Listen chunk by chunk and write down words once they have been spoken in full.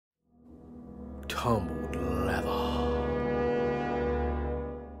tumbled leather.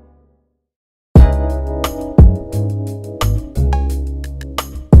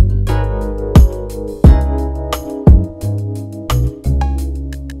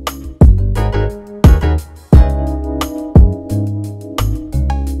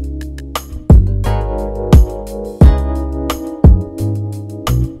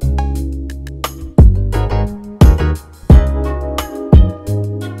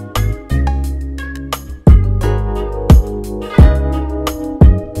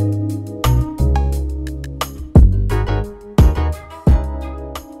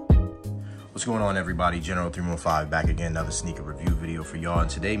 What's going on, everybody? General 315 back again, another sneaker review video for y'all. And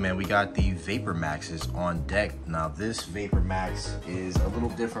today, man, we got the Vapormaxes on deck. Now, this Vapormax is a little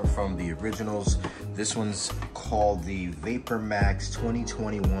different from the originals. This one's called the Vapormax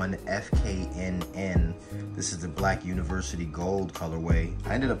 2021 FKNN. This is the Black University Gold colorway.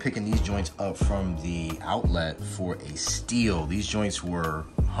 I ended up picking these joints up from the outlet for a steal. These joints were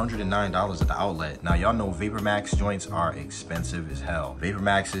 $109 at the outlet. Now, y'all know Vapormax joints are expensive as hell.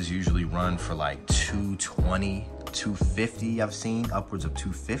 Vapormaxes usually run for like $220, $250. I've seen upwards of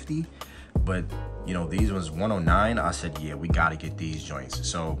 $250, but you know, these ones $109. I said, yeah, we gotta get these joints.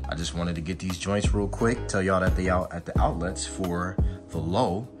 So I just wanted to get these joints real quick, tell y'all that they out at the outlets for the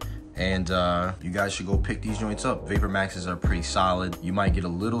low. And you guys should go pick these joints up. Vapormaxes are pretty solid. You might get a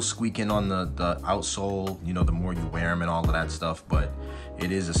little squeaking on the outsole, you know, the more you wear them and all of that stuff, but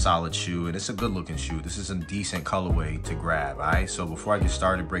it is a solid shoe and it's a good looking shoe. This is a decent colorway to grab, all right? So before I get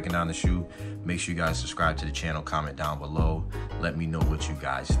started breaking down the shoe, make sure you guys subscribe to the channel, comment down below. Let me know what you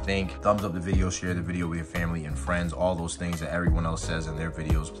guys think. Thumbs up the video, share the video with your family and friends, all those things that everyone else says in their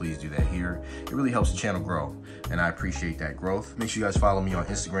videos, please do that here. It really helps the channel grow and I appreciate that growth. Make sure you guys follow me on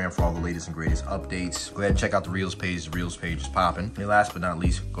Instagram for all the latest and greatest updates. Go ahead and check out the Reels page. The Reels page is popping. And last but not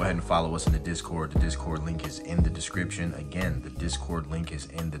least, go ahead and follow us in the Discord. The Discord link is in the description. Again, the Discord link is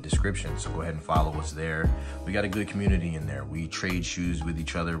in the description, so go ahead and follow us there. We got a good community in there. We trade shoes with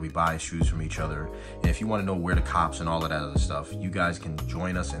each other. We buy shoes from each other. And if you want to know where to cops and all of that other stuff, you guys can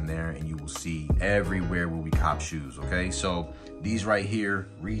join us in there and you will see everywhere where we cop shoes, okay? So these right here,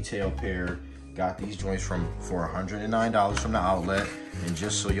 retail pair, got these joints for $109 from the outlet. And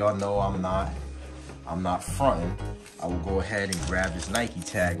just so y'all know, I'm not fronting, I will go ahead and grab this Nike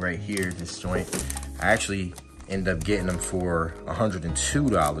tag right here, this joint. I actually end up getting them for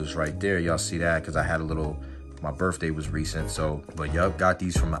 $102 right there. Y'all see that? Because I had a little, my birthday was recent, so, but y'all got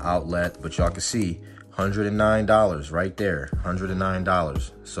these from the outlet, but y'all can see $109 right there,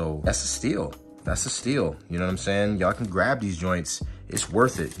 $109. So that's a steal. That's a steal. You know what I'm saying? Y'all can grab these joints. It's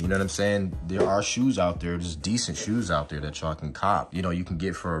worth it. You know what I'm saying? There are shoes out there, just decent shoes out there that y'all can cop. You know, you can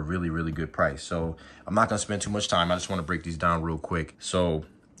get for a really, really good price. So I'm not gonna spend too much time. I just wanna break these down real quick. So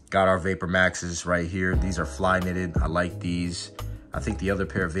got our Vapormaxes right here. These are fly knitted. I like these. I think the other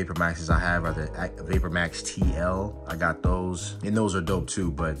pair of Vapormaxes I have are the Vapormax TL. I got those, and those are dope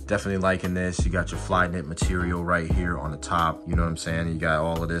too, but definitely liking this. You got your fly knit material right here on the top. You know what I'm saying? You got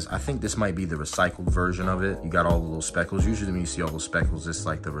all of this. I think this might be the recycled version of it. You got all the little speckles. Usually when you see all those speckles, it's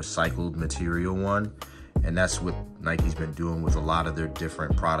like the recycled material one. And that's what Nike's been doing with a lot of their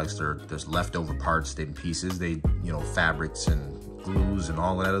different products. There's leftover parts and pieces. They, you know, fabrics and glues and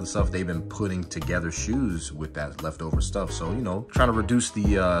all that other stuff. They've been putting together shoes with that leftover stuff. So, you know, trying to reduce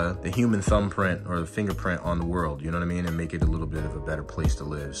the human thumbprint or the fingerprint on the world, you know what I mean? And make it a little bit of a better place to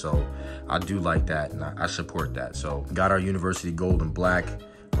live. So I do like that and I support that. So got our University Gold and Black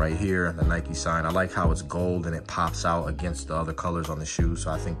right here, the Nike sign. I like how it's gold and it pops out against the other colors on the shoe.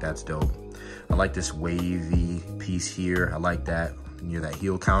 So I think that's dope. I like this wavy piece here. I like that near that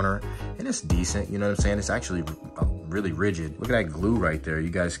heel counter, and it's decent, you know what I'm saying? It's actually really rigid. Look at that glue right there.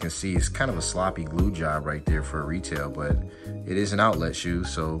 You guys can see it's kind of a sloppy glue job right there for retail, but it is an outlet shoe,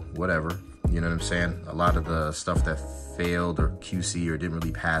 so whatever, you know what I'm saying? A lot of the stuff that failed or QC or didn't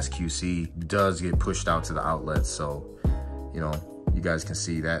really pass QC does get pushed out to the outlets, so you know, you guys can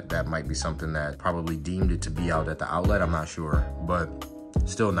see that that might be something that probably deemed it to be out at the outlet. I'm not sure, but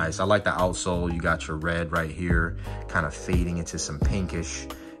still nice. I like the outsole. You got your red right here, kind of fading into some pinkish,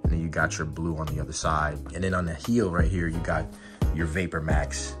 and then you got your blue on the other side. And then on the heel right here, you got your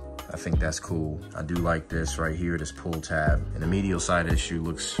Vapormax. I think that's cool. I do like this right here, this pull tab. And the medial side of the shoe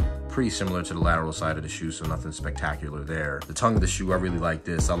looks pretty similar to the lateral side of the shoe, so nothing spectacular there. The tongue of the shoe, I really like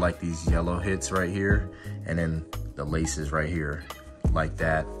this. I like these yellow hits right here, and then the laces right here, like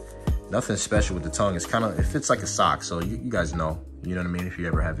that. Nothing special with the tongue. It's kind of, it fits like a sock, so you guys know. You know what I mean? If you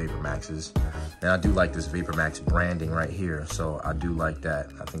ever have Vapormaxes. And I do like this Vapormax branding right here. So I do like that.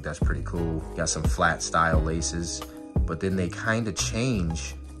 I think that's pretty cool. Got some flat style laces, but then they kind of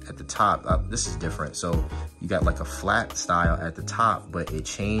change at the top. This is different. So you got like a flat style at the top, but it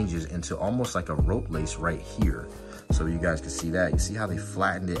changes into almost like a rope lace right here. So you guys can see that. You see how they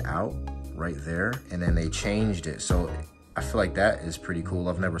flattened it out right there? And then they changed it. So I feel like that is pretty cool.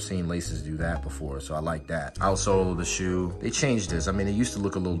 I've never seen laces do that before, so I like that. Outsole of the shoe, they changed this. I mean, it used to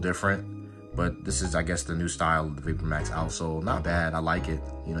look a little different, but this is, I guess, the new style of the Vapormax outsole. Not bad, I like it.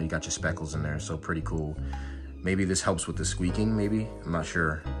 You know, you got your speckles in there, so pretty cool. Maybe this helps with the squeaking, maybe, I'm not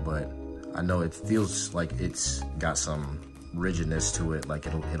sure, but I know it feels like it's got some rigidness to it, like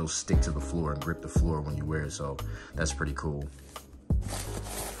it'll stick to the floor and grip the floor when you wear it, so that's pretty cool.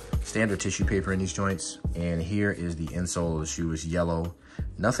 Standard tissue paper in these joints, and here is the insole of the shoe. Is yellow.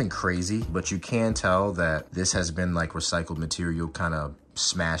 Nothing crazy, but you can tell that this has been like recycled material kind of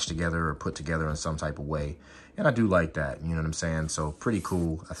smashed together or put together in some type of way, and I do like that, you know what I'm saying? So pretty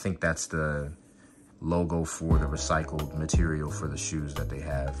cool. I think that's the logo for the recycled material for the shoes that they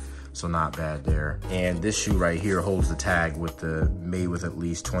have, so not bad there. And this shoe right here holds the tag with the made with at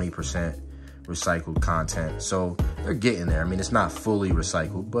least 20% recycled content, so they're getting there. I mean, it's not fully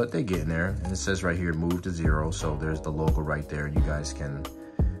recycled, but they're getting there. And it says right here, move to zero, so there's the logo right there. You guys can,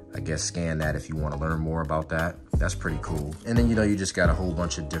 I guess, scan that if you want to learn more about that. That's pretty cool. And then, you know, you just got a whole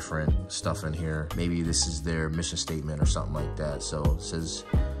bunch of different stuff in here. Maybe this is their mission statement or something like that. So it says,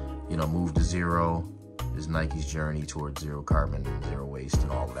 you know, move to zero is Nike's journey towards zero carbon, zero waste,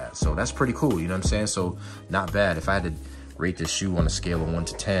 and all of that. So that's pretty cool, you know what I'm saying? So not bad. If I had to rate this shoe on a scale of 1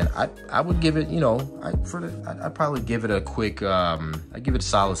 to 10, I would give it, you know, I'd probably give it a quick, I'd give it a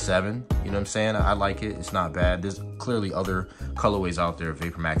solid 7. You know what I'm saying? I like it. It's not bad. There's clearly other colorways out there,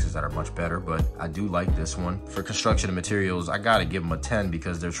 Vapormaxes, that are much better, but I do like this one. For construction and materials, I gotta give them a 10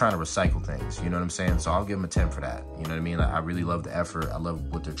 because they're trying to recycle things. You know what I'm saying? So I'll give them a 10 for that. You know what I mean? I really love the effort. I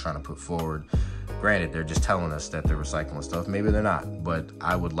love what they're trying to put forward. Granted, they're just telling us that they're recycling stuff. Maybe they're not, but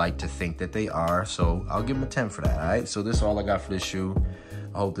I would like to think that they are, so I'll give them a 10 for that, all right? So this is all I got for this shoe.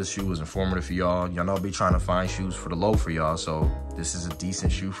 I hope this shoe was informative for y'all. Y'all know I'll be trying to find shoes for the low for y'all, so this is a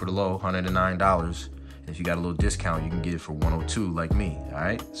decent shoe for the low, $109. And if you got a little discount, you can get it for $102 like me, all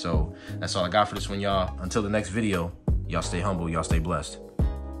right? So that's all I got for this one, y'all. Until the next video, y'all stay humble, y'all stay blessed.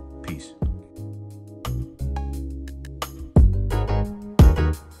 Peace.